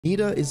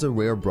Nita is a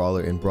rare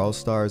brawler in Brawl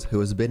Stars who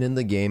has been in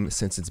the game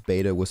since its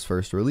beta was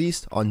first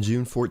released on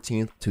June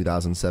 14th,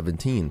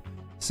 2017.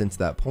 Since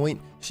that point,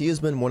 she has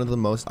been one of the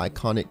most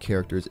iconic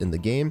characters in the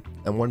game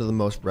and one of the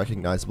most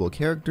recognizable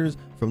characters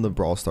from the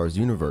Brawl Stars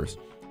universe.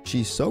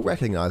 She's so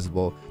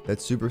recognizable that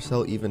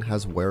Supercell even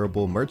has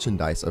wearable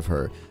merchandise of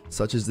her,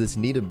 such as this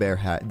Nita bear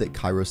hat that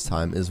Kairos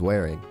Time is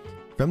wearing.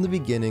 From the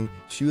beginning,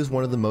 she was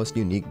one of the most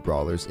unique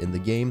brawlers in the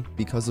game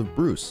because of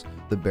Bruce,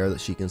 the bear that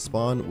she can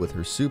spawn with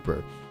her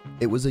super.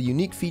 It was a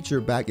unique feature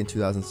back in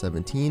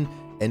 2017,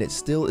 and it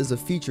still is a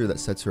feature that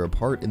sets her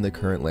apart in the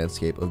current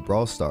landscape of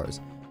Brawl Stars.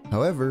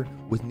 However,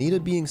 with Nita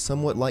being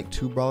somewhat like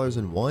two brawlers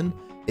in one,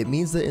 it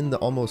means that in the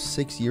almost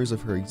 6 years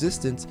of her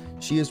existence,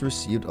 she has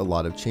received a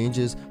lot of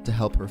changes to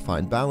help her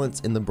find balance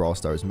in the Brawl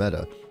Stars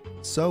meta.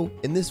 So,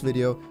 in this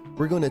video,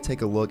 we're going to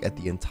take a look at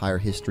the entire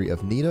history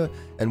of Nita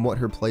and what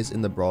her place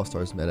in the Brawl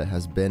Stars meta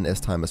has been as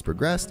time has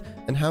progressed,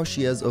 and how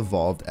she has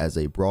evolved as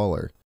a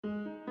brawler.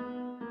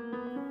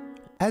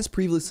 As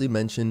previously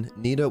mentioned,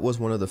 Nita was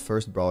one of the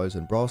first brawlers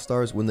in Brawl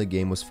Stars when the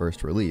game was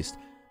first released.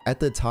 At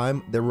the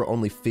time, there were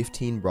only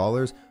 15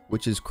 brawlers,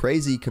 which is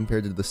crazy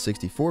compared to the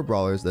 64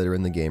 brawlers that are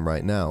in the game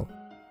right now.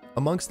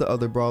 Amongst the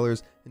other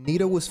brawlers,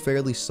 Nita was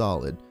fairly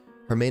solid.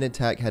 Her main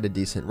attack had a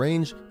decent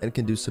range and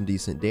can do some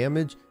decent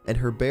damage, and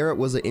her bear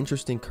was an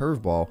interesting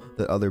curveball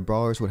that other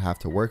brawlers would have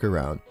to work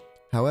around.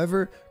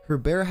 However, her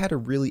bear had a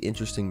really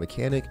interesting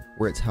mechanic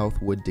where its health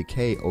would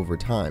decay over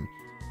time.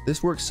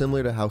 This works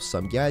similar to how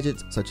some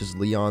gadgets, such as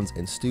Leon's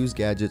and Stu's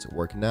gadgets,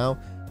 work now,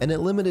 and it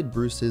limited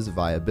Bruce's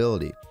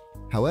viability.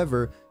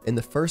 However, in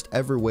the first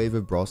ever wave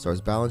of Brawl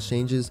Stars balance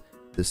changes,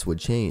 this would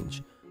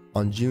change.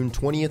 On June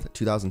 20th,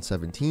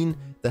 2017,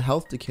 the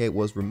health decay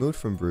was removed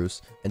from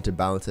Bruce, and to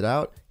balance it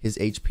out, his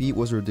HP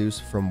was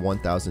reduced from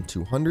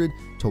 1,200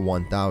 to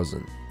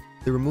 1,000.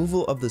 The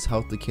removal of this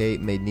health decay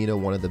made Nita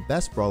one of the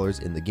best brawlers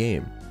in the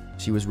game.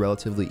 She was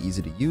relatively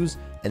easy to use,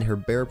 and her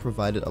bear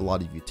provided a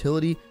lot of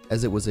utility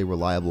as it was a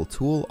reliable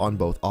tool on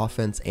both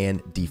offense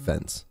and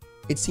defense.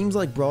 It seems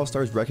like Brawl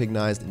Stars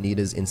recognized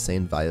Nita's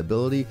insane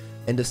viability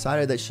and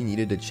decided that she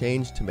needed to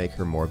change to make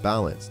her more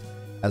balanced.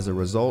 As a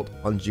result,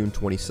 on June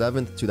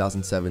 27th,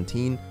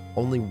 2017,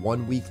 only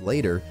 1 week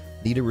later,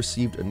 Nita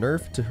received a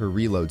nerf to her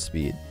reload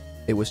speed.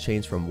 It was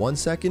changed from 1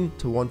 second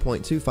to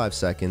 1.25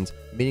 seconds,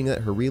 meaning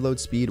that her reload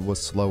speed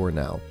was slower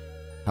now.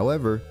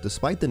 However,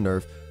 despite the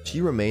nerf, she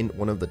remained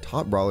one of the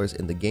top brawlers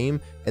in the game,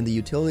 and the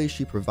utility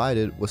she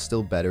provided was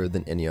still better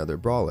than any other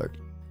brawler.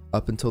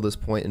 Up until this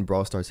point in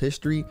Brawl Stars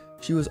history,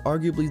 she was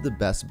arguably the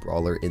best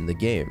brawler in the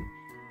game.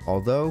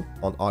 Although,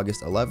 on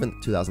August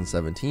 11th,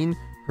 2017,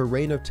 her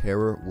reign of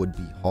terror would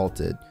be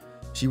halted.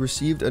 She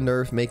received a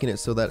nerf making it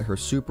so that her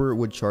super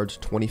would charge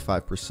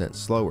 25%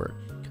 slower.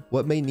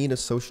 What made Nita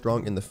so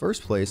strong in the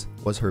first place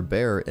was her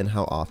bear and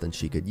how often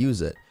she could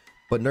use it.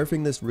 But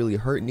nerfing this really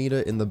hurt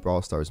Nita in the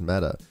Brawl Stars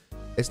meta.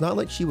 It's not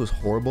like she was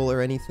horrible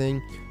or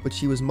anything, but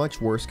she was much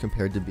worse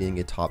compared to being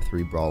a top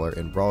 3 brawler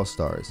in Brawl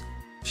Stars.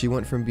 She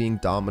went from being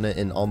dominant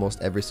in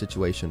almost every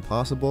situation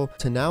possible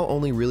to now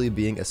only really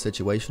being a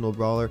situational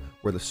brawler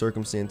where the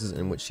circumstances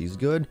in which she's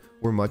good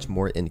were much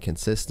more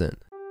inconsistent.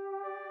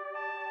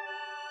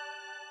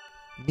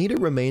 Nita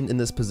remained in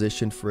this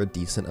position for a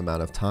decent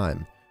amount of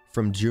time.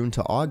 From June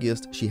to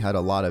August, she had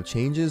a lot of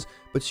changes,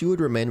 but she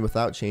would remain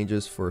without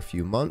changes for a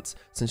few months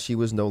since she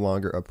was no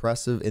longer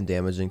oppressive and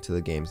damaging to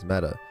the game's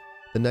meta.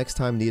 The next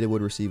time Nita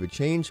would receive a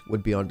change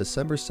would be on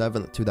December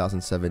 7th,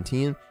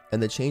 2017,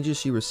 and the changes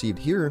she received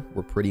here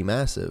were pretty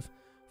massive.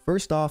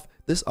 First off,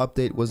 this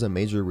update was a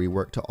major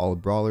rework to all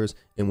brawlers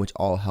in which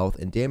all health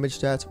and damage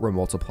stats were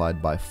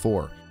multiplied by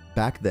 4.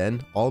 Back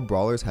then, all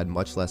brawlers had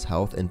much less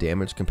health and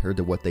damage compared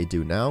to what they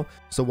do now,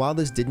 so while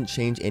this didn't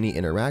change any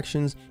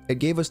interactions, it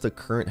gave us the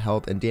current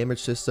health and damage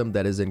system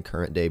that is in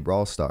current day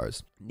Brawl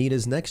Stars.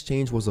 Nita's next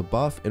change was a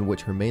buff in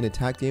which her main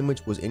attack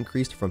damage was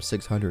increased from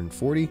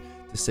 640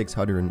 to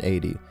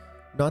 680.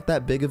 Not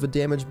that big of a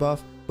damage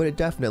buff, but it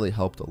definitely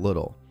helped a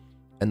little.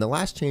 And the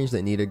last change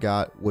that Nita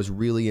got was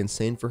really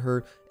insane for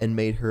her and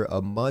made her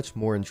a much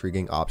more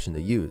intriguing option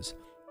to use.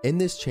 In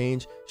this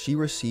change, she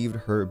received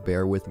her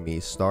Bear With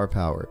Me star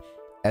power.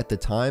 At the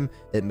time,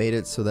 it made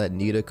it so that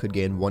Nita could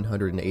gain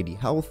 180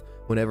 health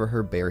whenever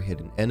her bear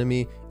hit an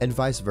enemy, and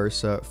vice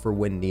versa for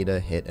when Nita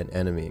hit an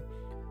enemy.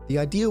 The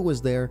idea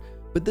was there,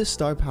 but this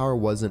star power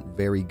wasn't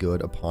very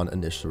good upon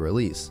initial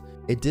release.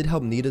 It did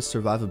help Nita's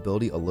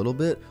survivability a little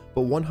bit,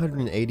 but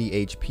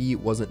 180 HP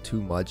wasn't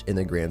too much in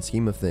the grand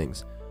scheme of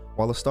things.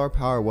 While the star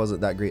power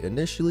wasn't that great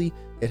initially,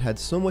 it had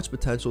so much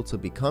potential to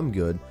become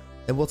good,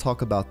 and we'll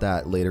talk about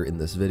that later in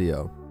this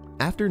video.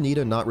 After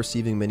Nita not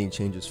receiving many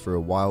changes for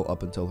a while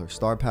up until her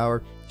star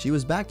power, she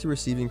was back to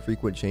receiving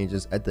frequent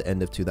changes at the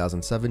end of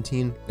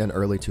 2017 and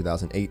early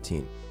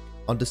 2018.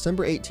 On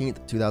December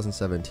 18th,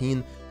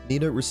 2017,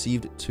 Nita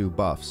received 2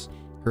 buffs.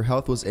 Her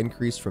health was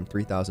increased from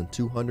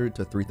 3,200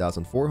 to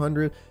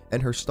 3,400,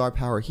 and her star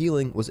power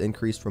healing was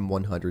increased from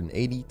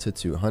 180 to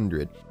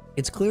 200.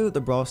 It's clear that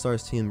the Brawl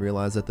Stars team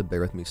realized that the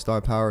Bear With Me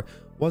star power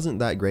wasn't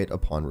that great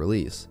upon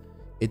release.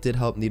 It did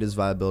help Nita's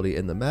viability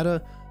in the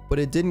meta, but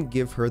it didn't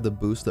give her the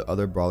boost that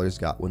other brawlers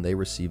got when they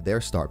received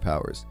their star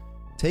powers.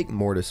 Take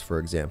Mortis for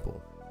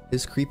example.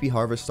 His creepy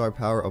harvest star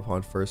power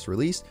upon first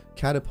release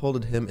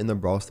catapulted him in the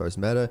Brawl Stars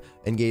meta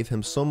and gave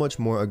him so much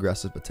more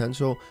aggressive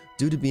potential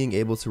due to being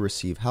able to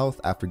receive health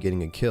after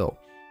getting a kill.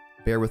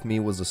 Bear With Me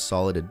was a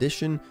solid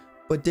addition,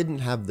 but didn't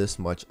have this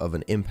much of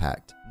an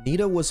impact.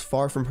 Nita was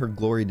far from her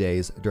glory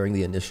days during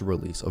the initial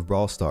release of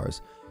Brawl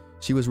Stars.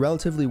 She was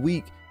relatively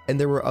weak, and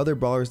there were other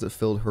brawlers that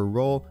filled her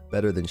role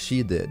better than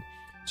she did.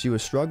 She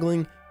was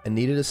struggling and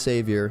needed a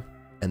savior,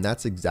 and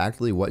that's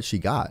exactly what she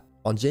got.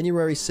 On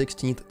January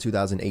 16th,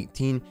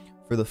 2018,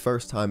 for the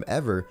first time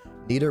ever,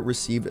 Nita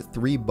received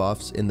 3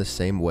 buffs in the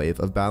same wave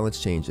of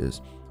balance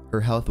changes.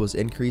 Her health was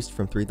increased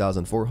from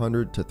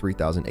 3,400 to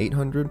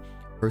 3,800,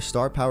 her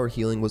star power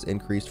healing was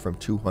increased from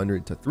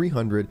 200 to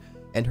 300,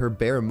 and her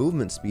bare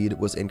movement speed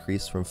was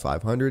increased from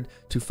 500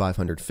 to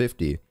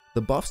 550.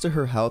 The buffs to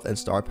her health and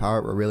star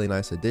power were really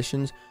nice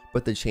additions,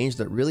 but the change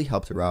that really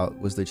helped her out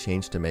was the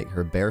change to make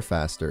her bear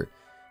faster.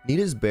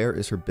 Nita's bear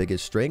is her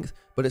biggest strength,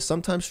 but it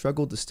sometimes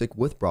struggled to stick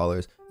with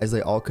brawlers as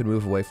they all could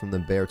move away from the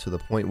bear to the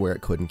point where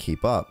it couldn't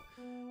keep up.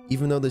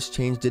 Even though this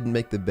change didn't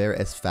make the bear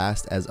as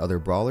fast as other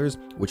brawlers,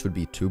 which would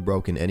be too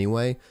broken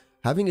anyway,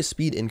 having a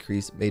speed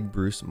increase made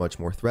Bruce much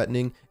more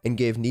threatening and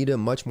gave Nita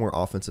much more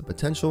offensive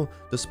potential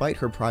despite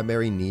her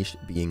primary niche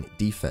being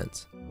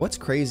defense. What's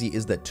crazy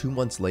is that 2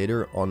 months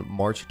later, on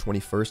March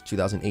 21st,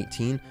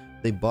 2018,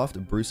 they buffed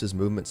Bruce's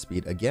movement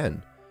speed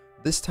again.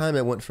 This time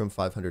it went from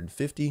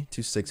 550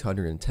 to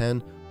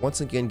 610,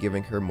 once again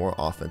giving her more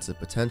offensive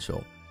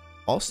potential.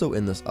 Also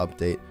in this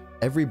update,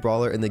 every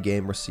brawler in the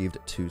game received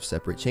 2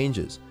 separate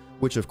changes,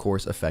 which of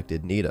course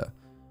affected Nita.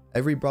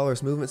 Every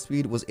brawler's movement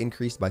speed was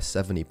increased by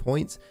 70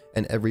 points,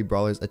 and every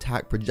brawler's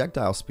attack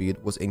projectile speed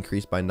was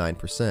increased by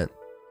 9%.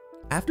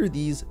 After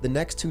these, the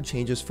next 2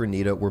 changes for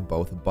Nita were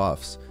both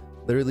buffs.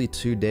 Literally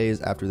 2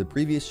 days after the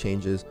previous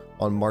changes,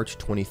 on March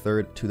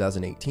 23rd,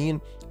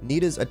 2018,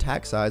 Nita's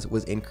attack size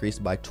was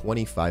increased by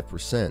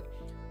 25%.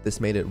 This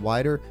made it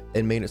wider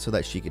and made it so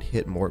that she could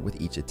hit more with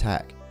each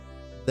attack.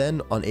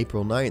 Then on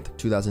April 9th,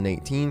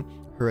 2018,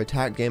 her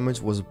attack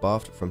damage was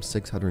buffed from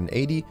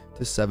 680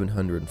 to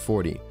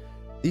 740.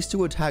 These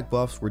 2 attack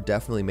buffs were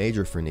definitely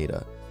major for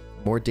Nita.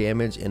 More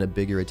damage and a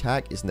bigger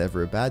attack is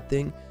never a bad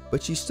thing,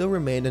 but she still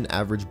remained an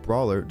average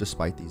brawler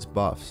despite these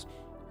buffs.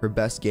 Her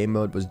best game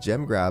mode was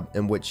Gem Grab,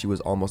 in which she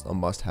was almost a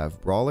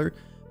must-have brawler,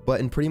 but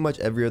in pretty much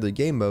every other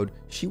game mode,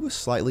 she was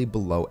slightly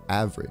below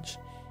average.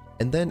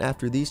 And then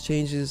after these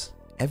changes,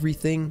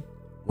 everything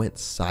went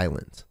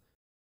silent.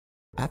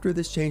 After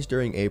this change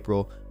during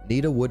April,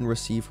 Nita wouldn't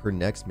receive her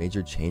next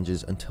major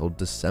changes until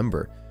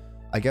December.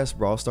 I guess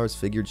Brawl Stars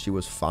figured she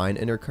was fine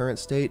in her current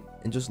state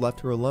and just left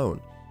her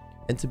alone.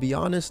 And to be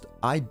honest,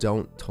 I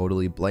don't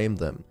totally blame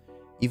them.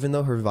 Even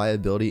though her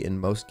viability in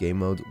most game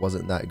modes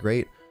wasn't that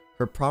great,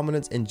 her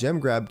prominence in Gem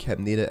Grab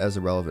kept Nita as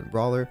a relevant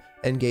brawler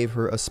and gave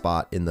her a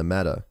spot in the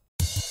meta.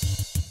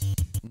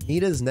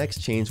 Nita's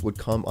next change would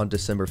come on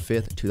December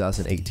 5th,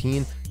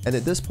 2018, and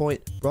at this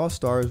point, Brawl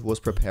Stars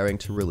was preparing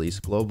to release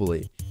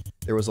globally.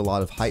 There was a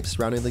lot of hype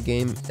surrounding the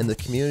game, and the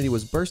community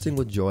was bursting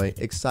with joy,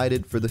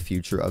 excited for the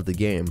future of the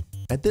game.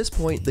 At this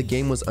point, the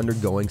game was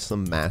undergoing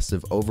some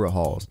massive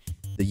overhauls.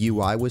 The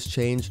UI was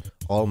changed,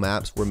 all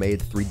maps were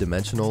made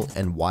 3-dimensional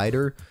and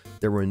wider,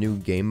 there were new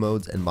game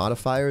modes and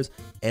modifiers,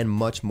 and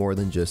much more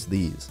than just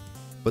these.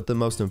 But the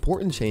most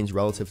important change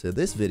relative to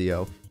this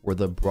video were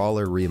the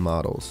brawler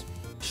remodels.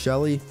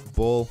 Shelly,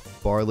 Bull,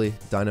 Barley,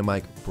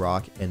 Dynamite,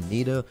 Brock, and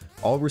Nita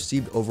all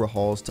received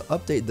overhauls to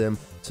update them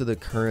to the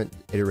current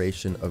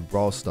iteration of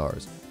Brawl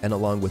Stars, and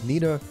along with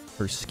Nita,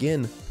 her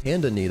skin,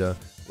 Panda Nita,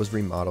 was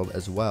remodeled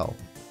as well.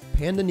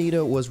 Panda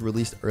Nita was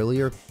released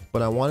earlier,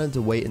 but I wanted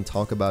to wait and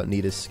talk about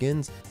Nita's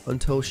skins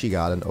until she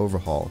got an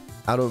overhaul.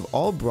 Out of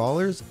all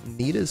brawlers,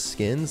 Nita's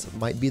skins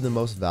might be the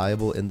most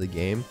valuable in the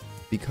game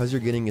because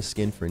you're getting a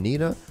skin for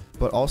Nita,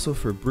 but also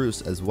for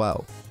Bruce as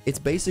well. It's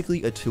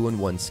basically a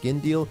 2-in-1 skin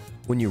deal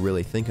when you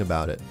really think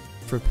about it.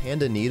 For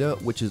Panda Nita,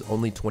 which is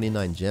only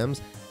 29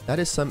 gems, that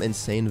is some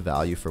insane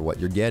value for what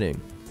you're getting.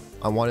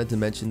 I wanted to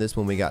mention this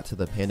when we got to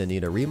the Panda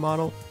Nita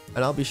remodel,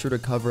 and I'll be sure to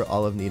cover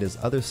all of Nita's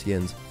other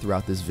skins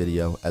throughout this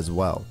video as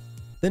well.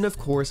 Then of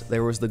course,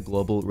 there was the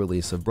global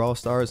release of Brawl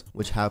Stars,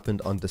 which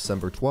happened on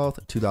December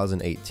 12th,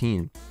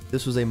 2018.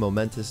 This was a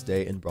momentous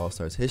day in Brawl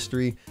Stars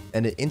history,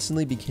 and it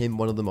instantly became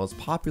one of the most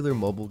popular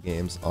mobile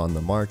games on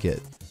the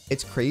market.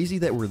 It's crazy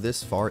that we're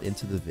this far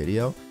into the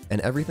video,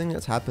 and everything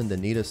that's happened to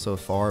Nita so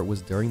far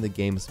was during the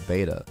game's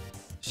beta.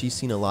 She's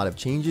seen a lot of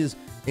changes,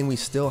 and we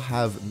still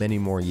have many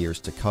more years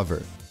to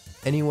cover.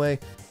 Anyway,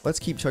 let's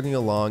keep chugging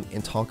along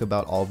and talk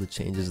about all the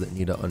changes that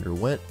Nita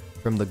underwent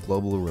from the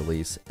global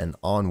release and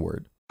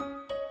onward.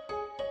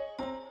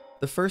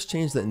 The first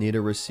change that Nita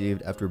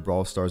received after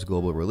Brawl Stars'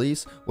 global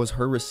release was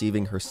her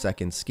receiving her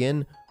second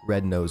skin,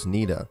 Red Nose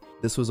Nita.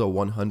 This was a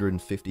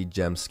 150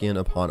 gem skin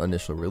upon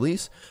initial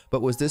release,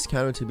 but was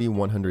discounted to be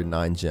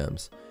 109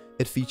 gems.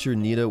 It featured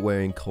Nita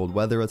wearing cold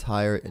weather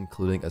attire,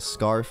 including a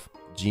scarf,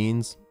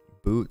 jeans,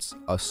 boots,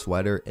 a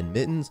sweater, and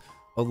mittens,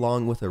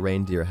 along with a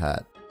reindeer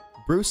hat.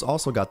 Bruce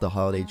also got the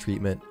holiday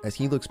treatment as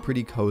he looks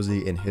pretty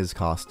cozy in his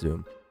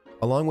costume.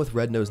 Along with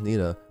Red-Nosed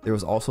Nita, there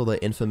was also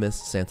the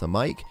infamous Santa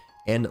Mike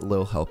and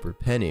Lil Helper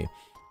Penny.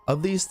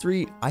 Of these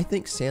three, I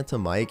think Santa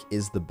Mike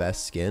is the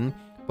best skin,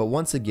 but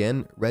once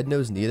again,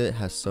 Red-Nosed Nita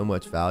has so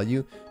much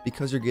value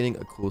because you're getting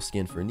a cool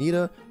skin for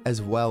Nita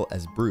as well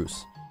as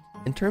Bruce.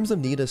 In terms of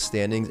Nita's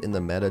standings in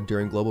the meta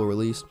during global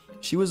release,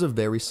 she was a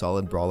very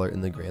solid brawler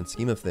in the grand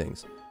scheme of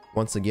things.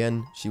 Once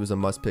again, she was a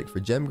must pick for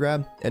gem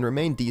grab and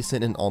remained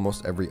decent in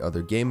almost every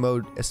other game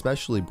mode,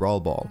 especially Brawl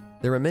Ball.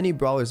 There were many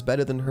brawlers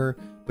better than her,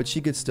 but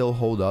she could still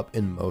hold up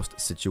in most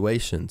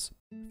situations.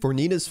 For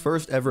Nita's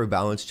first ever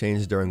balance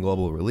change during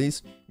global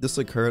release, this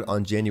occurred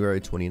on January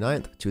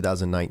 29th,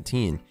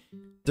 2019.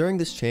 During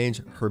this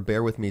change, her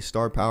Bear With Me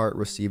star power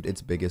received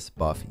its biggest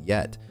buff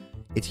yet.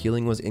 Its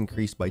healing was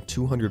increased by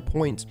 200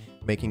 points,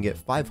 making it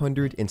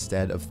 500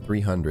 instead of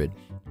 300.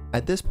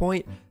 At this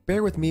point,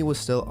 Bear With Me was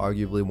still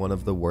arguably one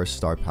of the worst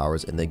star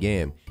powers in the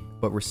game,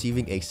 but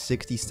receiving a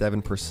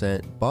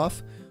 67%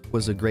 buff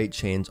was a great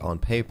change on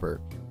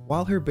paper.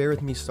 While her Bear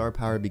With Me star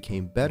power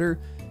became better,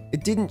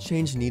 it didn't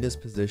change Nita's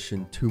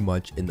position too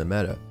much in the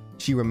meta.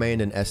 She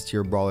remained an S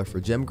tier brawler for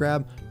gem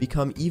grab,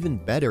 become even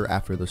better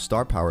after the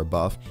star power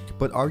buff,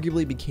 but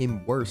arguably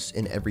became worse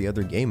in every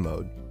other game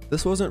mode.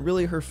 This wasn't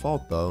really her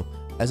fault though,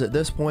 as at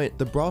this point,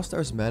 the Brawl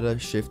Stars meta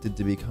shifted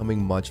to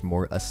becoming much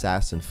more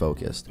assassin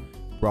focused.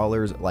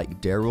 Brawlers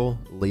like Daryl,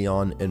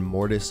 Leon, and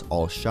Mortis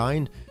all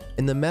shined,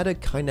 and the meta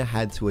kinda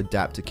had to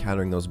adapt to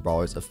countering those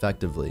brawlers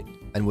effectively,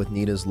 and with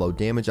Nita's low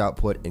damage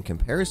output in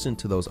comparison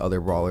to those other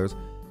brawlers,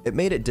 it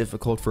made it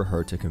difficult for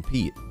her to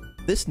compete.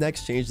 This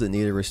next change that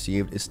Nita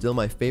received is still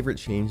my favorite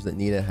change that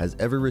Nita has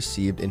ever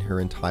received in her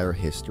entire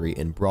history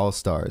in Brawl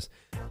Stars,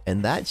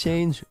 and that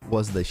change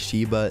was the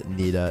Shiba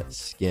Nita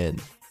skin.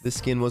 This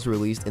skin was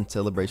released in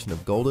celebration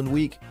of Golden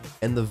Week,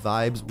 and the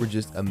vibes were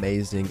just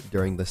amazing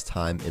during this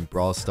time in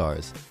Brawl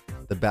Stars.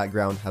 The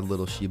background had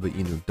little Shiba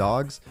Inu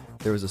dogs,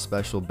 there was a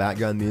special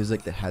background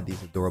music that had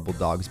these adorable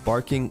dogs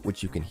barking,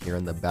 which you can hear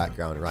in the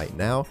background right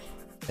now,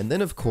 and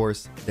then of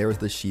course, there was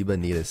the Shiba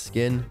Nita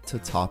skin to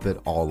top it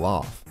all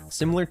off.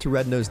 Similar to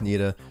Red-Nosed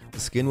Nita, the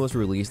skin was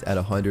released at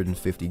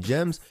 150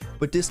 gems,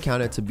 but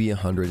discounted to be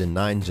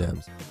 109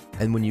 gems.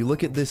 And when you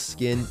look at this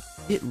skin,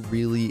 it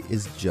really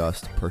is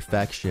just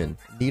perfection.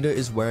 Nita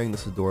is wearing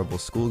this adorable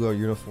schoolgirl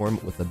uniform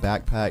with a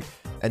backpack,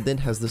 and then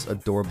has this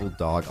adorable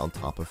dog on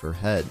top of her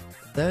head.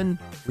 Then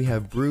we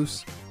have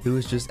Bruce, who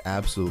is just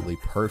absolutely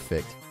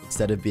perfect.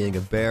 Instead of being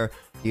a bear,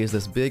 he is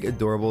this big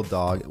adorable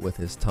dog with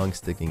his tongue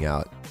sticking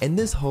out. And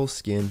this whole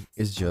skin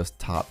is just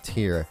top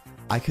tier.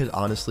 I could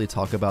honestly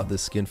talk about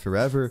this skin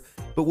forever,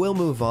 but we'll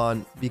move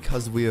on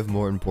because we have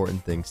more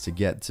important things to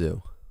get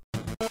to.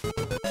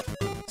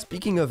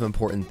 Speaking of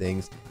important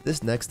things,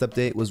 this next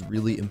update was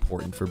really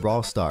important for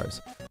Brawl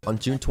Stars. On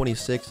June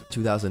 26,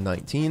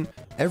 2019,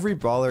 every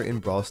brawler in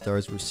Brawl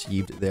Stars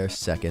received their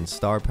second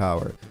star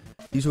power.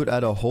 These would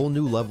add a whole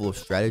new level of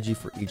strategy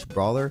for each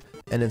brawler,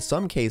 and in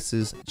some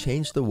cases,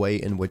 change the way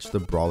in which the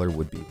brawler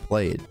would be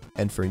played.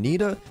 And for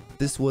Nita,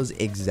 this was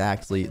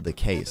exactly the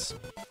case.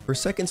 Her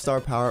second star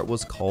power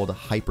was called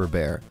Hyper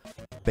Bear.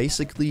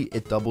 Basically,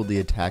 it doubled the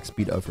attack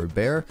speed of her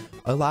bear,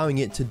 allowing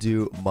it to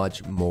do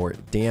much more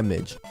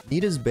damage.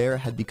 Nita's bear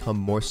had become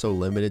more so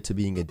limited to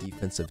being a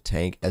defensive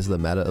tank as the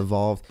meta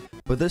evolved,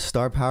 but this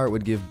star power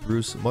would give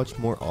Bruce much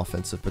more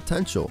offensive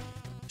potential.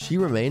 She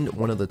remained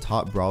one of the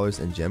top brawlers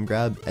in gem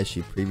grab as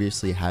she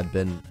previously had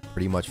been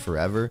pretty much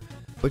forever,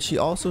 but she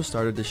also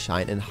started to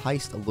shine in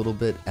Heist a little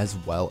bit as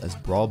well as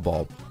Brawl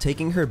Ball.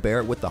 Taking her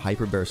bear with the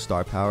Hyper Bear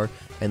star power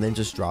and then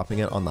just dropping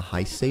it on the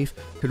Heist safe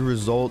could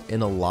result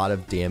in a lot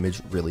of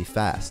damage really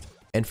fast.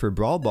 And for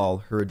Brawl Ball,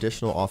 her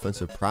additional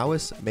offensive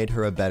prowess made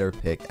her a better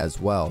pick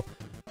as well.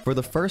 For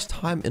the first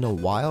time in a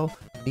while,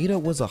 Nita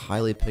was a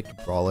highly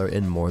picked brawler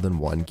in more than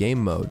one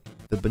game mode.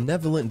 The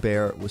Benevolent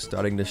Bear was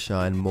starting to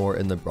shine more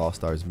in the Brawl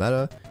Stars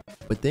meta,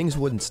 but things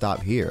wouldn't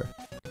stop here.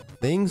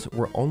 Things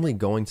were only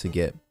going to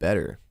get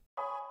better.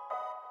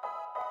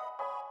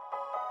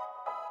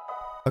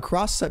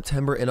 Across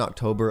September and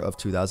October of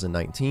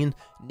 2019,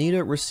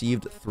 Nita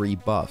received 3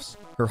 buffs.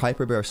 Her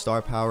Hyper Bear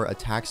star power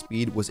attack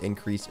speed was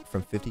increased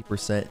from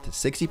 50% to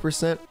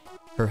 60%,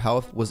 her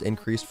health was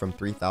increased from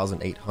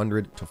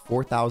 3,800 to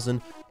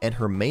 4,000, and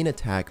her main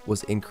attack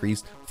was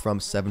increased from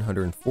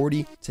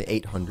 740 to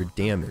 800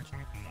 damage.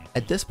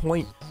 At this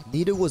point,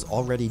 Nita was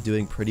already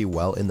doing pretty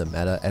well in the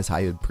meta as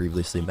I had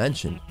previously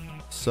mentioned.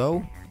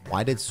 So,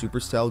 why did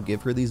Supercell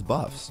give her these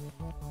buffs?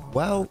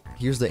 Well,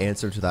 here's the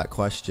answer to that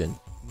question.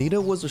 Nita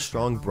was a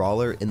strong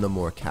brawler in the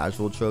more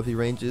casual trophy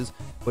ranges,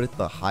 but at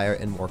the higher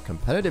and more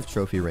competitive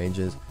trophy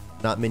ranges,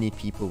 not many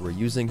people were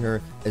using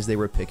her as they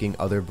were picking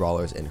other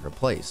brawlers in her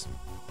place.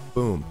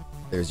 Boom,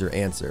 there's your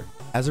answer.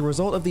 As a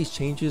result of these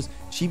changes,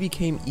 she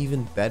became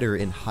even better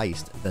in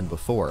Heist than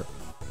before.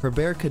 Her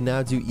bear could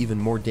now do even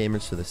more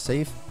damage to the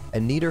safe,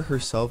 and Nita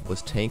herself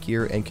was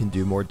tankier and can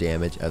do more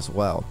damage as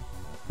well.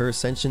 Her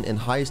ascension in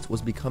Heist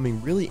was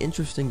becoming really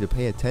interesting to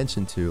pay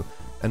attention to,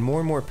 and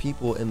more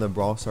people in the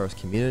Brawl Stars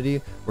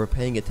community were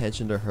paying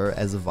attention to her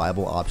as a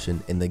viable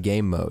option in the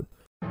game mode.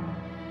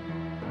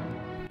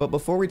 But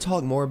before we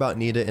talk more about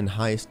Nita and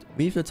Heist,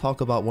 we have to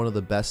talk about one of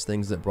the best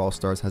things that Brawl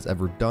Stars has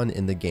ever done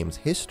in the game's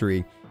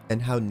history,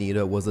 and how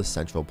Nita was a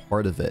central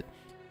part of it.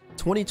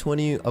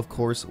 2020, of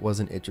course,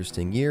 was an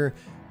interesting year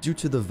due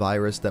to the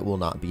virus that will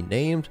not be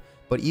named,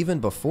 but even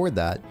before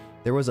that,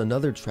 there was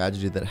another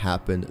tragedy that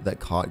happened that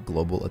caught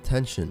global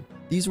attention.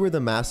 These were the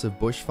massive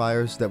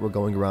bushfires that were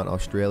going around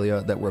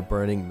Australia that were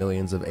burning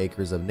millions of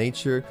acres of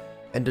nature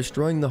and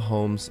destroying the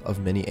homes of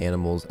many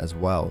animals as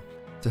well.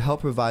 To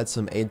help provide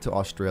some aid to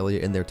Australia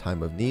in their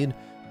time of need,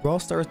 Brawl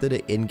Stars did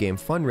an in-game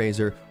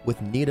fundraiser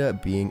with Nita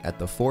being at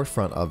the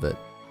forefront of it.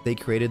 They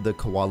created the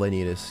Koala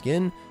Nita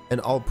skin, and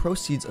all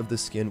proceeds of the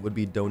skin would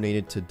be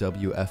donated to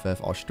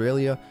WFF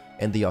Australia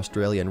and the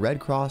Australian Red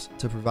Cross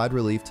to provide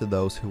relief to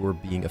those who were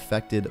being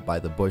affected by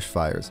the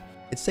bushfires.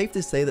 It's safe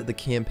to say that the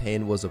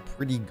campaign was a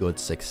pretty good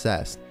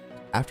success.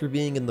 After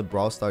being in the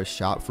Brawl Stars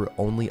shop for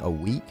only a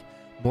week,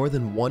 more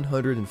than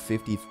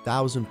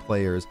 150,000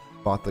 players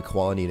bought the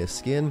Koala Nita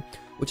skin,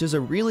 which is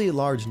a really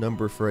large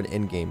number for an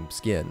in-game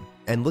skin.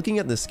 And looking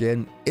at the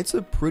skin, it's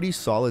a pretty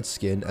solid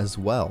skin as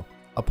well.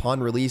 Upon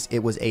release, it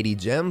was 80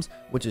 gems,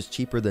 which is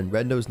cheaper than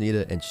Red Nose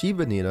Nita and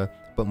Shiba Nita,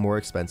 but more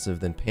expensive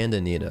than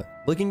Panda Nita.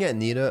 Looking at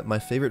Nita, my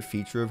favorite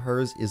feature of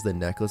hers is the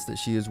necklace that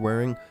she is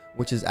wearing,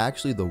 which is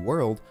actually the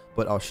world,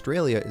 but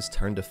Australia is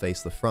turned to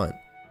face the front.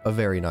 A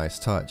very nice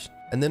touch.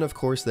 And then of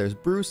course there's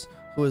Bruce,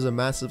 who is a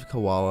massive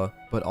koala,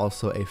 but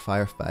also a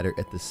firefighter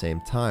at the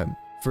same time.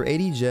 For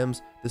 80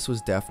 gems, this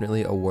was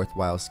definitely a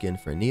worthwhile skin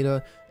for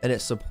Nita, and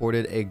it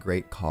supported a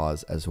great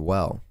cause as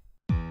well.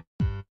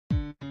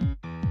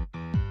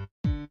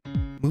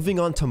 Moving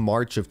on to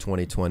March of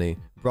 2020,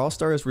 Brawl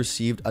Stars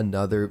received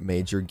another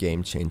major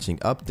game-changing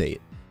update: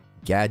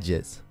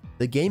 Gadgets.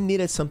 The game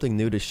needed something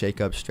new to shake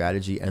up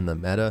strategy and the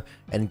meta,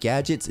 and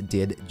Gadgets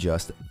did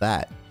just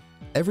that.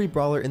 Every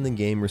brawler in the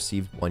game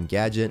received one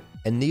gadget,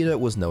 and Nita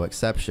was no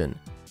exception.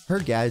 Her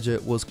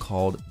gadget was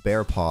called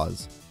Bear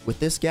Paws. With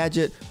this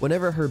gadget,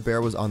 whenever her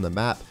bear was on the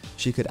map,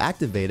 she could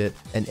activate it,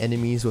 and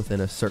enemies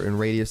within a certain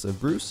radius of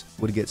Bruce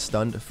would get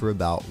stunned for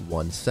about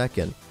 1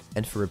 second.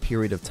 And for a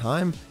period of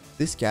time,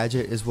 this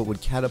gadget is what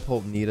would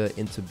catapult Nita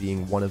into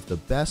being one of the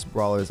best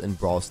brawlers in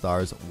Brawl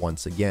Stars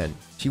once again.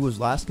 She was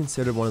last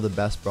considered one of the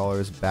best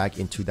brawlers back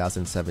in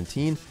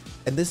 2017,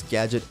 and this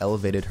gadget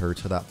elevated her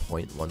to that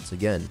point once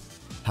again.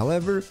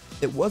 However,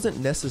 it wasn't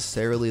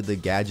necessarily the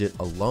gadget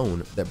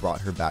alone that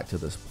brought her back to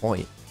this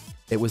point.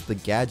 It was the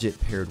gadget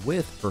paired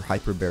with her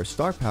Hyper Bear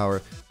star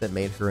power that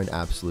made her an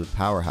absolute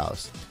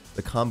powerhouse.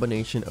 The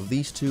combination of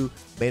these two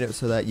made it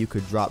so that you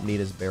could drop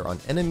Nita's bear on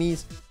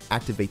enemies,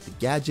 activate the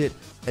gadget,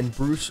 and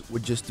Bruce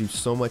would just do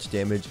so much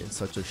damage in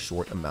such a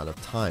short amount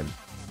of time.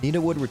 Nita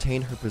would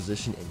retain her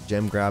position in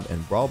Gem Grab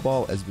and Brawl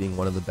Ball as being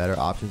one of the better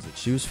options to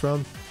choose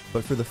from,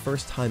 but for the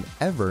first time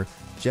ever,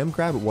 Gem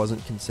Grab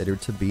wasn't considered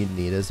to be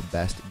Nita's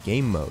best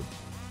game mode.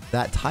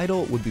 That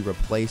title would be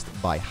replaced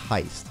by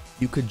Heist.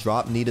 You could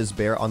drop Nita's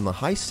bear on the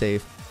Heist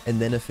safe, and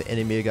then if the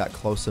enemy got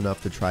close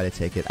enough to try to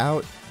take it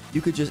out,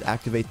 you could just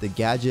activate the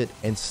gadget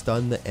and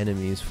stun the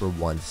enemies for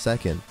 1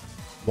 second.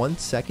 1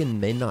 second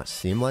may not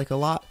seem like a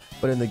lot,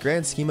 but in the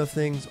grand scheme of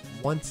things,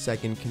 1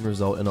 second can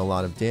result in a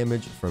lot of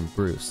damage from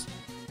Bruce.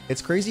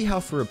 It's crazy how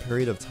for a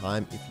period of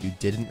time, if you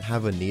didn't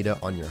have a Nita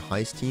on your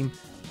Heist team,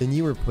 then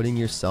you were putting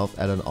yourself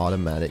at an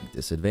automatic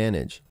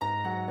disadvantage.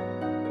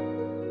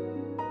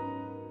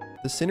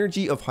 The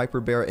synergy of Hyper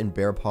Bear and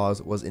Bear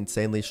Paws was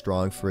insanely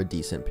strong for a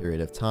decent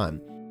period of time.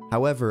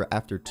 However,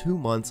 after 2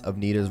 months of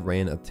Nita's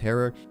reign of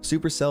terror,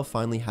 Supercell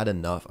finally had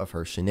enough of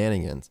her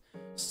shenanigans.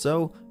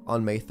 So,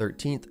 on May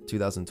 13th,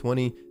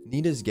 2020,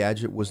 Nita's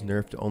gadget was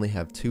nerfed to only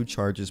have 2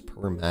 charges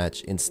per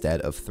match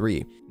instead of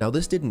 3. Now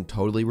this didn't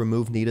totally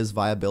remove Nita's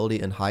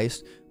viability in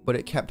Heist, but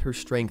it kept her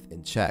strength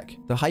in check.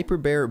 The Hyper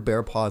Bear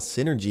Bear Paws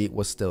synergy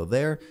was still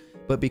there,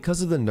 but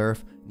because of the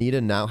nerf, Nita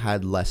now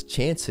had less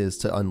chances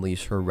to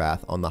unleash her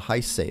wrath on the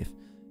Heist safe.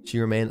 She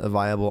remained a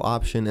viable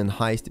option in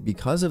Heist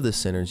because of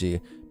this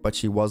synergy, but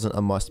she wasn't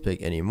a must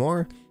pick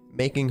anymore,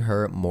 making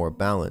her more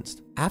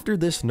balanced. After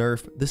this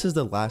nerf, this is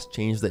the last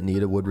change that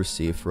Nita would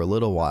receive for a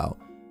little while.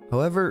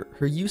 However,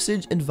 her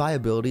usage and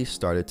viability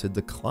started to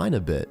decline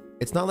a bit.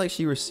 It's not like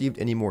she received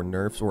any more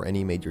nerfs or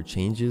any major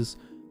changes,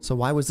 so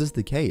why was this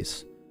the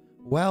case?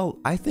 Well,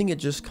 I think it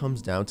just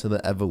comes down to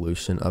the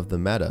evolution of the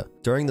meta.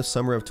 During the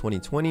summer of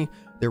 2020,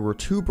 there were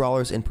 2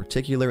 brawlers in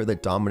particular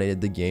that dominated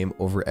the game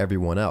over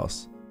everyone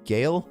else: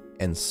 Gale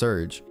and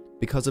Surge.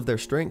 Because of their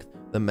strength,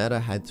 the meta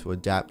had to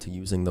adapt to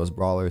using those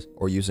brawlers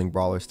or using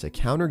brawlers to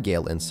counter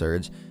Gale and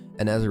Surge,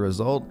 and as a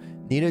result,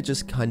 Nita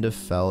just kind of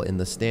fell in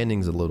the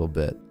standings a little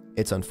bit.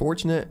 It's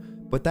unfortunate,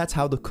 but that's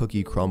how the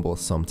cookie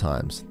crumbles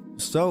sometimes.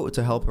 So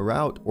to help her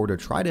out, or to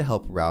try to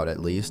help her out at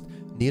least,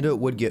 Nita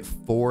would get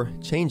 4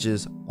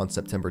 changes on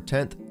September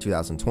 10th,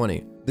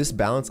 2020. This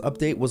balance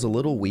update was a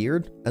little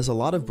weird, as a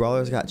lot of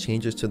brawlers got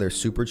changes to their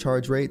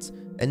supercharge rates,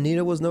 and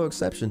Nita was no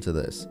exception to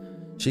this.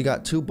 She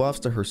got 2 buffs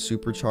to her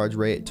supercharge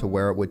rate to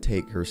where it would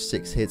take her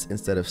 6 hits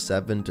instead of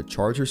 7 to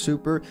charge her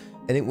super,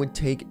 and it would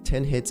take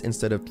 10 hits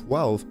instead of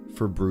 12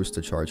 for Bruce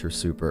to charge her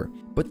super.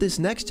 But this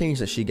next change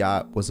that she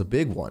got was a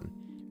big one.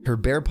 Her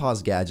Bear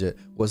Paws gadget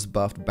was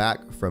buffed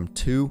back from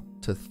 2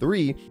 to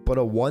 3, but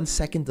a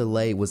 1-second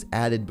delay was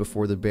added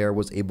before the bear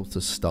was able to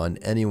stun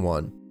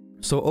anyone.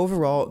 So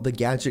overall, the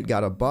gadget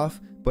got a buff,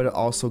 but it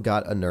also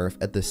got a nerf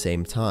at the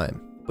same time.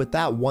 But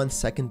that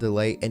 1-second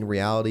delay in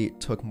reality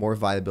took more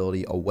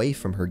viability away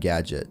from her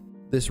gadget.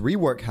 This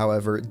rework,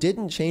 however,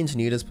 didn't change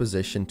Nita's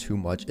position too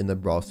much in the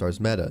Brawl Stars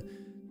meta.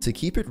 To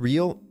keep it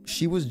real,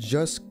 she was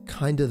just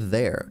kinda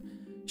there.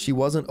 She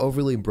wasn't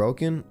overly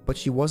broken, but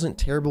she wasn't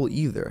terrible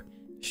either.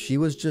 She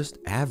was just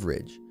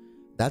average.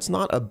 That's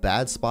not a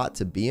bad spot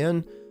to be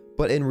in,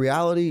 but in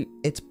reality,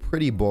 it's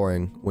pretty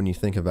boring when you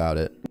think about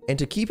it. And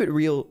to keep it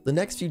real, the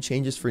next few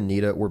changes for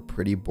Nita were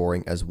pretty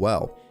boring as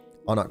well.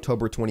 On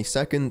October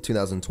 22nd,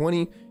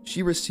 2020,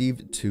 she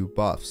received 2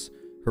 buffs.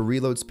 Her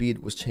reload speed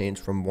was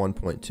changed from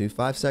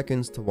 1.25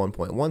 seconds to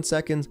 1.1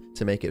 seconds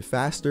to make it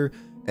faster,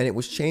 and it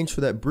was changed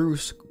so that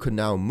Bruce could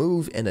now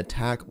move and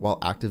attack while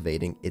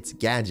activating its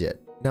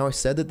gadget. Now, I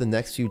said that the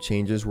next few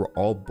changes were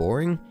all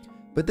boring,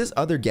 but this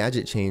other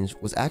gadget change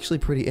was actually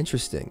pretty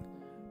interesting.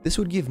 This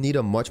would give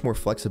Nita much more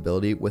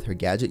flexibility with her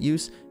gadget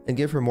use and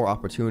give her more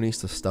opportunities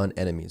to stun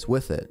enemies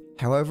with it.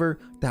 However,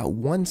 that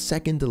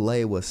 1-second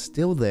delay was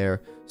still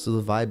there, so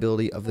the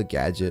viability of the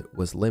gadget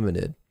was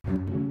limited.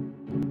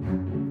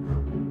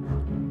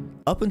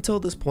 Up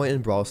until this point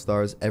in Brawl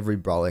Stars, every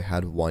brawler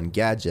had 1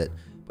 gadget,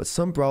 but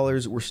some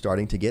brawlers were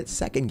starting to get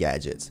 2nd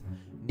gadgets.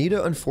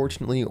 Nita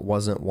unfortunately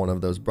wasn't one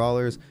of those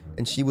brawlers,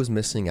 and she was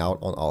missing out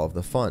on all of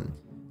the fun.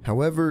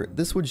 However,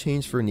 this would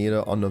change for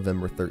Nita on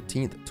November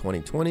 13th,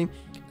 2020,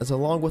 as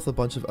along with a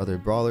bunch of other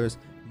brawlers,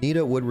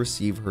 Nita would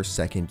receive her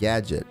 2nd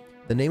gadget.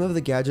 The name of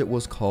the gadget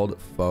was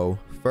called Faux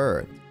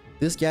Fur.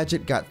 This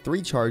gadget got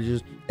 3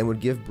 charges and would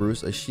give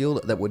Bruce a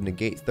shield that would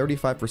negate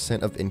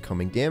 35% of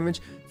incoming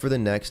damage for the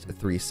next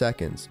 3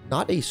 seconds.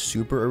 Not a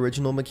super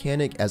original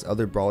mechanic, as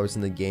other brawlers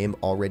in the game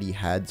already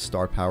had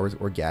star powers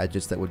or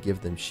gadgets that would give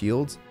them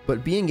shields,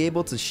 but being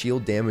able to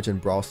shield damage in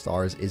Brawl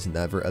Stars is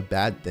never a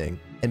bad thing.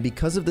 And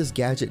because of this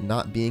gadget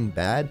not being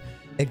bad,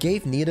 it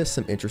gave Nita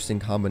some interesting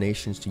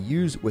combinations to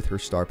use with her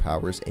star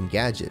powers and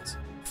gadgets.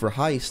 For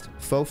Heist,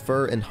 Faux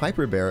Fur and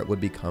Hyper Bear would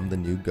become the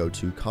new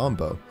go-to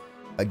combo.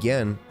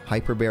 Again,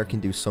 Hyper Bear can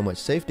do so much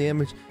safe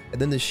damage,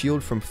 and then the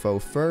shield from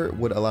Faux Fur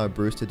would allow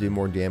Bruce to do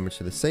more damage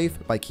to the safe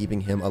by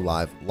keeping him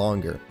alive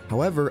longer.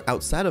 However,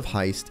 outside of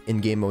Heist, in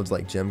game modes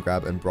like Gem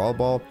Grab and Brawl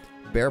Ball,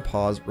 Bear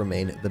Paws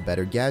remain the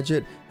better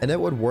gadget, and it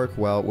would work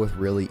well with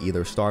really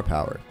either star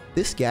power.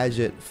 This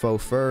gadget,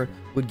 Faux Fur,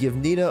 would give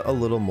Nita a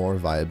little more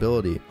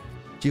viability.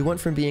 She went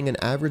from being an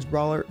average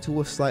brawler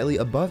to a slightly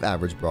above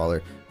average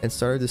brawler, and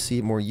started to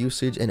see more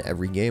usage in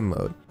every game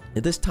mode.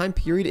 This time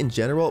period in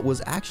general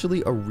was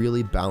actually a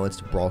really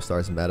balanced Brawl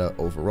Stars meta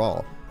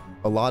overall.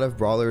 A lot of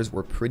brawlers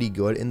were pretty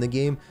good in the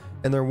game,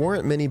 and there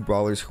weren't many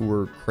brawlers who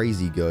were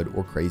crazy good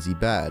or crazy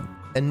bad.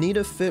 And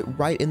Nita fit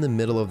right in the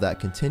middle of that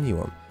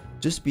continuum,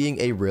 just being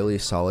a really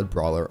solid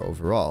brawler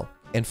overall.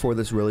 And for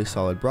this really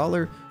solid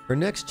brawler, her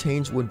next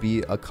change would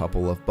be a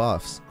couple of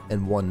buffs,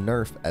 and 1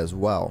 nerf as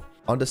well.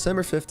 On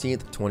December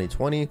 15th,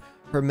 2020,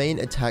 her main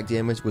attack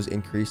damage was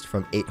increased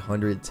from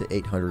 800 to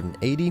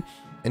 880,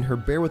 and her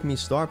Bear With Me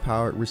star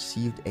power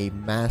received a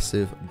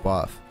massive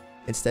buff.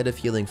 Instead of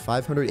healing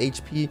 500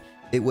 HP,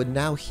 it would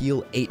now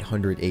heal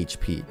 800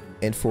 HP.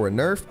 And for a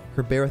nerf,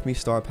 her Bear With Me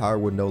star power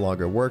would no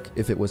longer work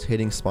if it was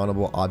hitting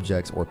spawnable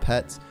objects or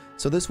pets,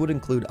 so this would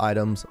include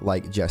items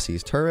like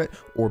Jesse's turret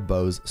or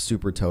Bo's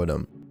super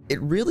totem.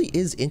 It really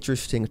is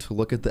interesting to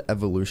look at the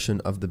evolution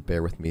of the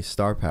Bear With Me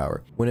star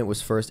power. When it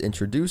was first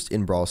introduced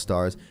in Brawl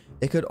Stars,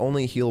 it could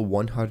only heal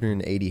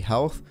 180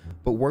 health,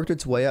 but worked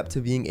its way up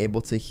to being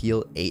able to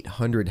heal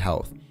 800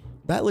 health.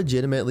 That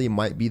legitimately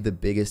might be the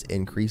biggest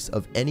increase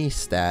of any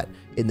stat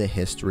in the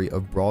history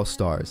of Brawl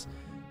Stars.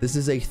 This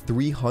is a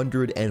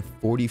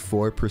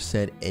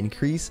 344%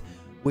 increase,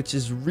 which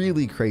is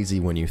really crazy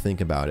when you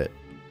think about it.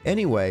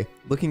 Anyway,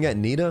 looking at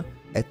Nita,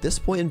 at this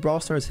point in Brawl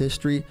Stars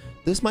history,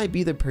 this might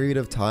be the period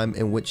of time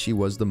in which she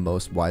was the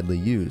most widely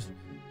used.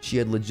 She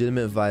had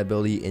legitimate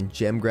viability in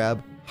Gem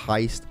Grab,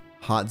 Heist,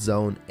 Hot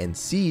Zone, and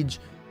Siege,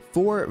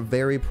 4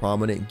 very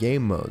prominent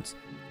game modes.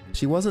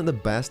 She wasn't the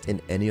best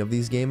in any of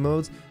these game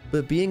modes,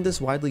 but being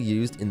this widely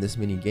used in this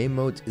many game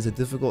modes is a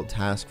difficult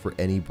task for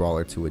any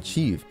brawler to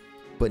achieve.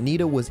 But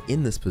Nita was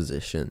in this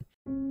position.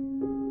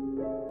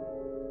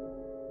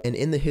 And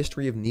in the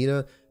history of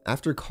Nita,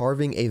 after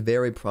carving a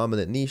very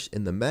prominent niche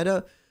in the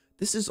meta,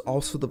 this is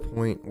also the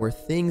point where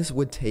things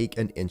would take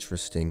an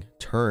interesting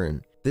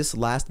turn. This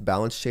last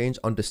balance change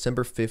on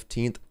December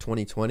 15th,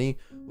 2020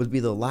 would be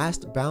the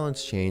last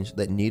balance change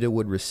that Nita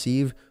would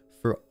receive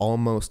for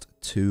almost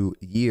 2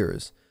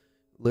 years.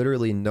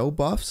 Literally no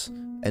buffs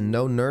and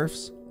no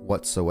nerfs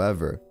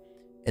whatsoever.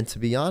 And to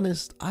be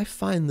honest, I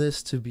find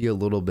this to be a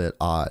little bit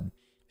odd.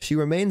 She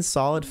remained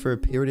solid for a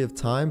period of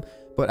time,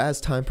 but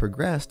as time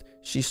progressed,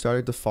 she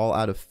started to fall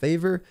out of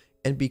favor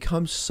and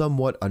become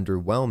somewhat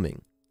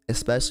underwhelming.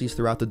 Especially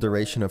throughout the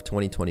duration of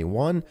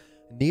 2021,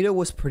 Nita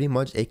was pretty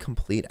much a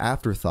complete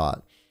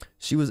afterthought.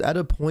 She was at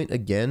a point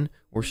again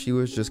where she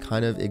was just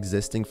kind of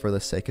existing for the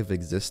sake of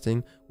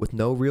existing with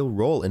no real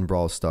role in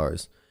Brawl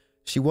Stars.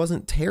 She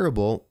wasn't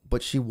terrible,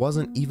 but she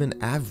wasn't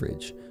even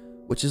average,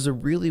 which is a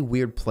really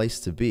weird place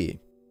to be.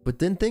 But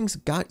then things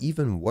got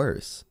even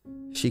worse.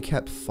 She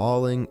kept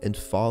falling and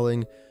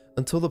falling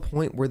until the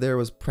point where there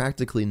was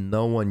practically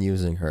no one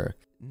using her.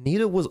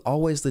 Nita was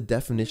always the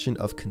definition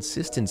of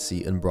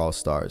consistency in Brawl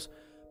Stars,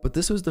 but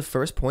this was the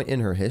first point in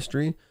her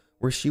history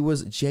where she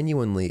was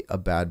genuinely a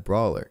bad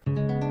brawler.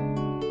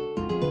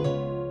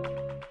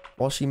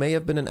 While she may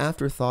have been an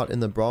afterthought in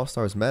the Brawl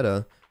Stars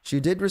meta, she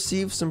did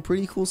receive some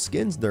pretty cool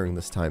skins during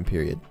this time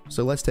period,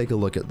 so let's take a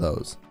look at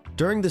those.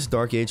 During this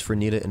dark age for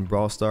Nita in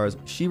Brawl Stars,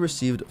 she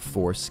received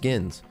 4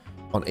 skins.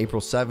 On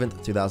April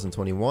 7th,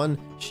 2021,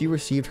 she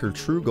received her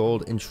True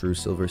Gold and True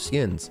Silver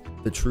skins.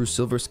 The True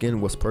Silver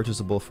skin was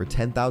purchasable for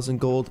 10,000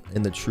 gold,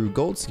 and the True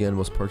Gold skin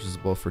was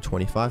purchasable for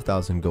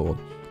 25,000 gold.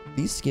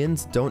 These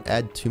skins don't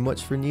add too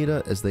much for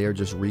Nita as they are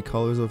just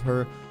recolors of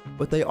her,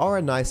 but they are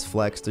a nice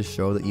flex to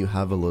show that you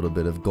have a little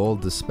bit of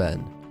gold to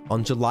spend.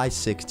 On July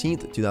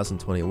 16th,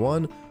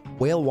 2021,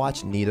 Whale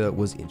Watch Nita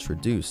was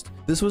introduced.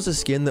 This was a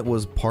skin that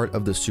was part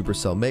of the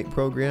Supercell Make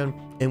program,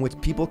 in which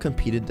people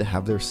competed to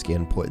have their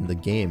skin put in the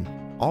game.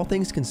 All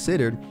things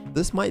considered,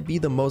 this might be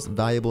the most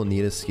valuable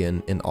Nita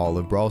skin in all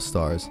of Brawl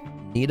Stars.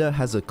 Nita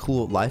has a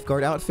cool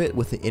lifeguard outfit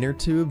with an inner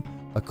tube,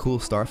 a cool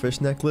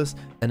starfish necklace,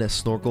 and a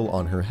snorkel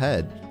on her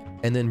head.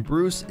 And then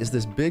Bruce is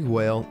this big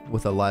whale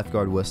with a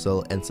lifeguard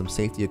whistle and some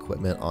safety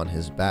equipment on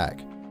his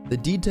back. The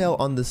detail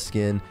on this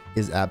skin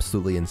is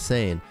absolutely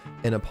insane,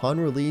 and upon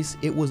release,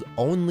 it was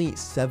only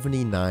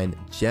 79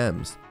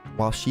 gems.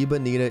 While Sheba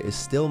Nita is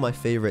still my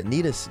favorite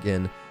Nita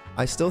skin,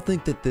 I still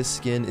think that this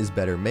skin is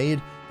better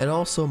made and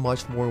also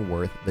much more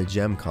worth the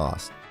gem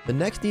cost. The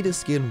next Nita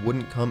skin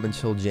wouldn't come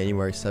until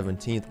January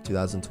 17th,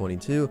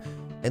 2022,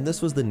 and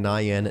this was the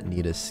Nyan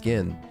Nita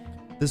skin.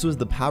 This was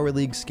the Power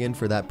League skin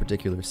for that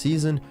particular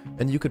season,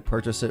 and you could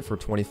purchase it for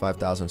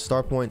 25,000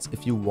 star points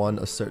if you won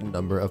a certain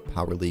number of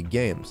Power League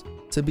games.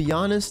 To be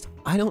honest,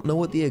 I don't know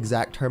what the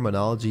exact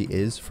terminology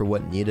is for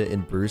what Nita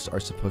and Bruce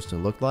are supposed to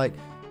look like,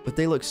 but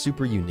they look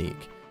super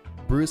unique.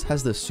 Bruce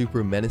has this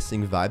super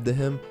menacing vibe to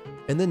him,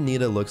 and then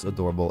Nita looks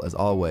adorable as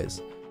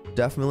always.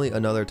 Definitely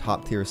another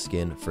top tier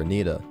skin for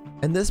Nita.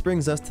 And this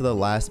brings us to the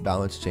last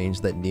balance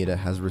change that Nita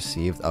has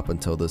received up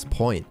until this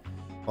point.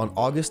 On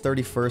August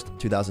 31st,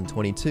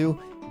 2022,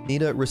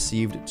 Nita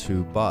received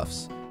 2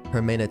 buffs.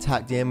 Her main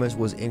attack damage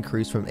was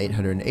increased from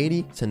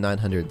 880 to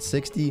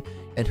 960,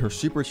 and her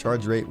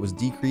supercharge rate was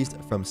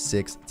decreased from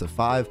 6 to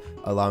 5,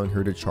 allowing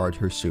her to charge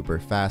her super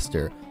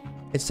faster.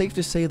 It's safe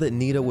to say that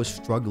Nita was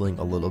struggling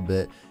a little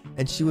bit,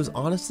 and she was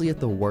honestly at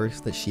the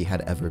worst that she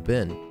had ever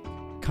been.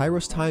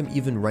 Kairos Time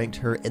even ranked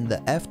her in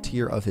the F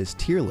tier of his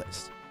tier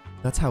list.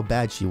 That's how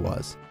bad she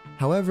was.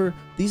 However,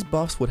 these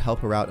buffs would help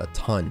her out a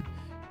ton.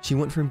 She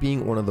went from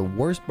being one of the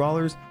worst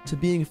brawlers to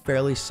being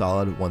fairly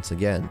solid once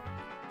again.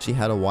 She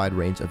had a wide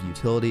range of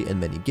utility in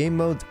many game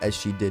modes as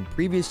she did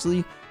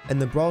previously,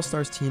 and the Brawl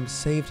Stars team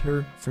saved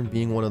her from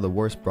being one of the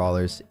worst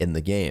brawlers in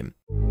the game.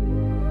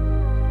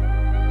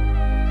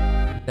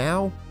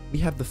 Now, we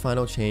have the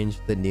final change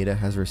that Nita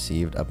has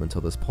received up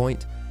until this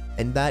point,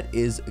 and that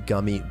is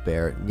Gummy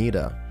Bear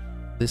Nita.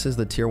 This is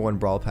the tier 1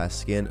 Brawl Pass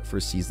skin for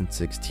season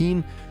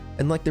 16,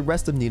 and like the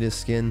rest of Nita's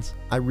skins,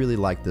 I really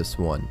like this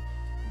one.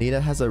 Nita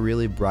has a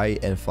really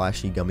bright and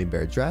flashy gummy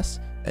bear dress,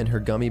 and her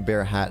gummy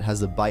bear hat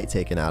has a bite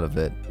taken out of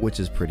it, which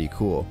is pretty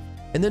cool.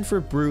 And then for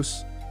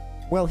Bruce,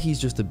 well,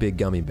 he's just a big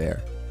gummy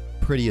bear.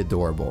 Pretty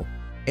adorable.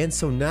 And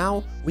so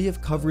now, we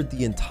have covered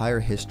the entire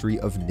history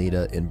of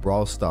Nita in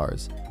Brawl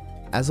Stars.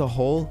 As a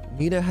whole,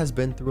 Nita has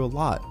been through a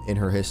lot in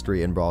her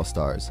history in Brawl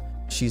Stars.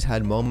 She's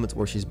had moments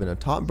where she's been a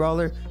top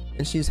brawler,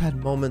 and she's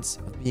had moments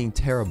of being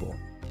terrible.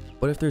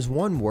 But if there's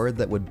one word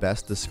that would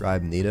best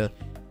describe Nita,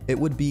 it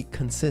would be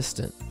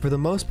consistent. For the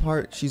most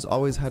part, she's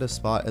always had a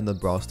spot in the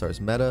Brawl Stars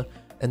meta,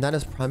 and that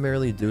is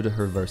primarily due to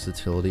her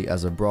versatility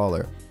as a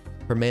brawler.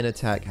 Her main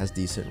attack has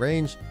decent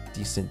range,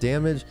 decent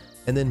damage,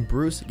 and then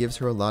Bruce gives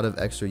her a lot of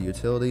extra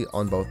utility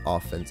on both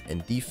offense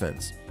and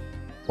defense.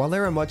 While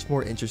there are much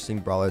more interesting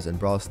brawlers in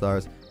Brawl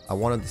Stars, I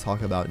wanted to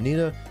talk about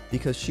Nita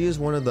because she is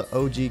one of the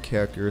OG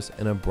characters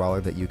and a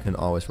brawler that you can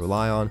always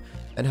rely on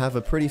and have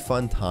a pretty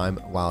fun time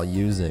while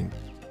using.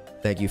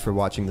 Thank you for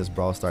watching this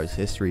Brawl Stars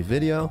history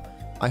video.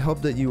 I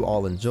hope that you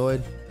all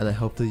enjoyed, and I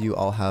hope that you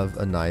all have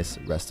a nice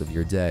rest of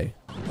your day.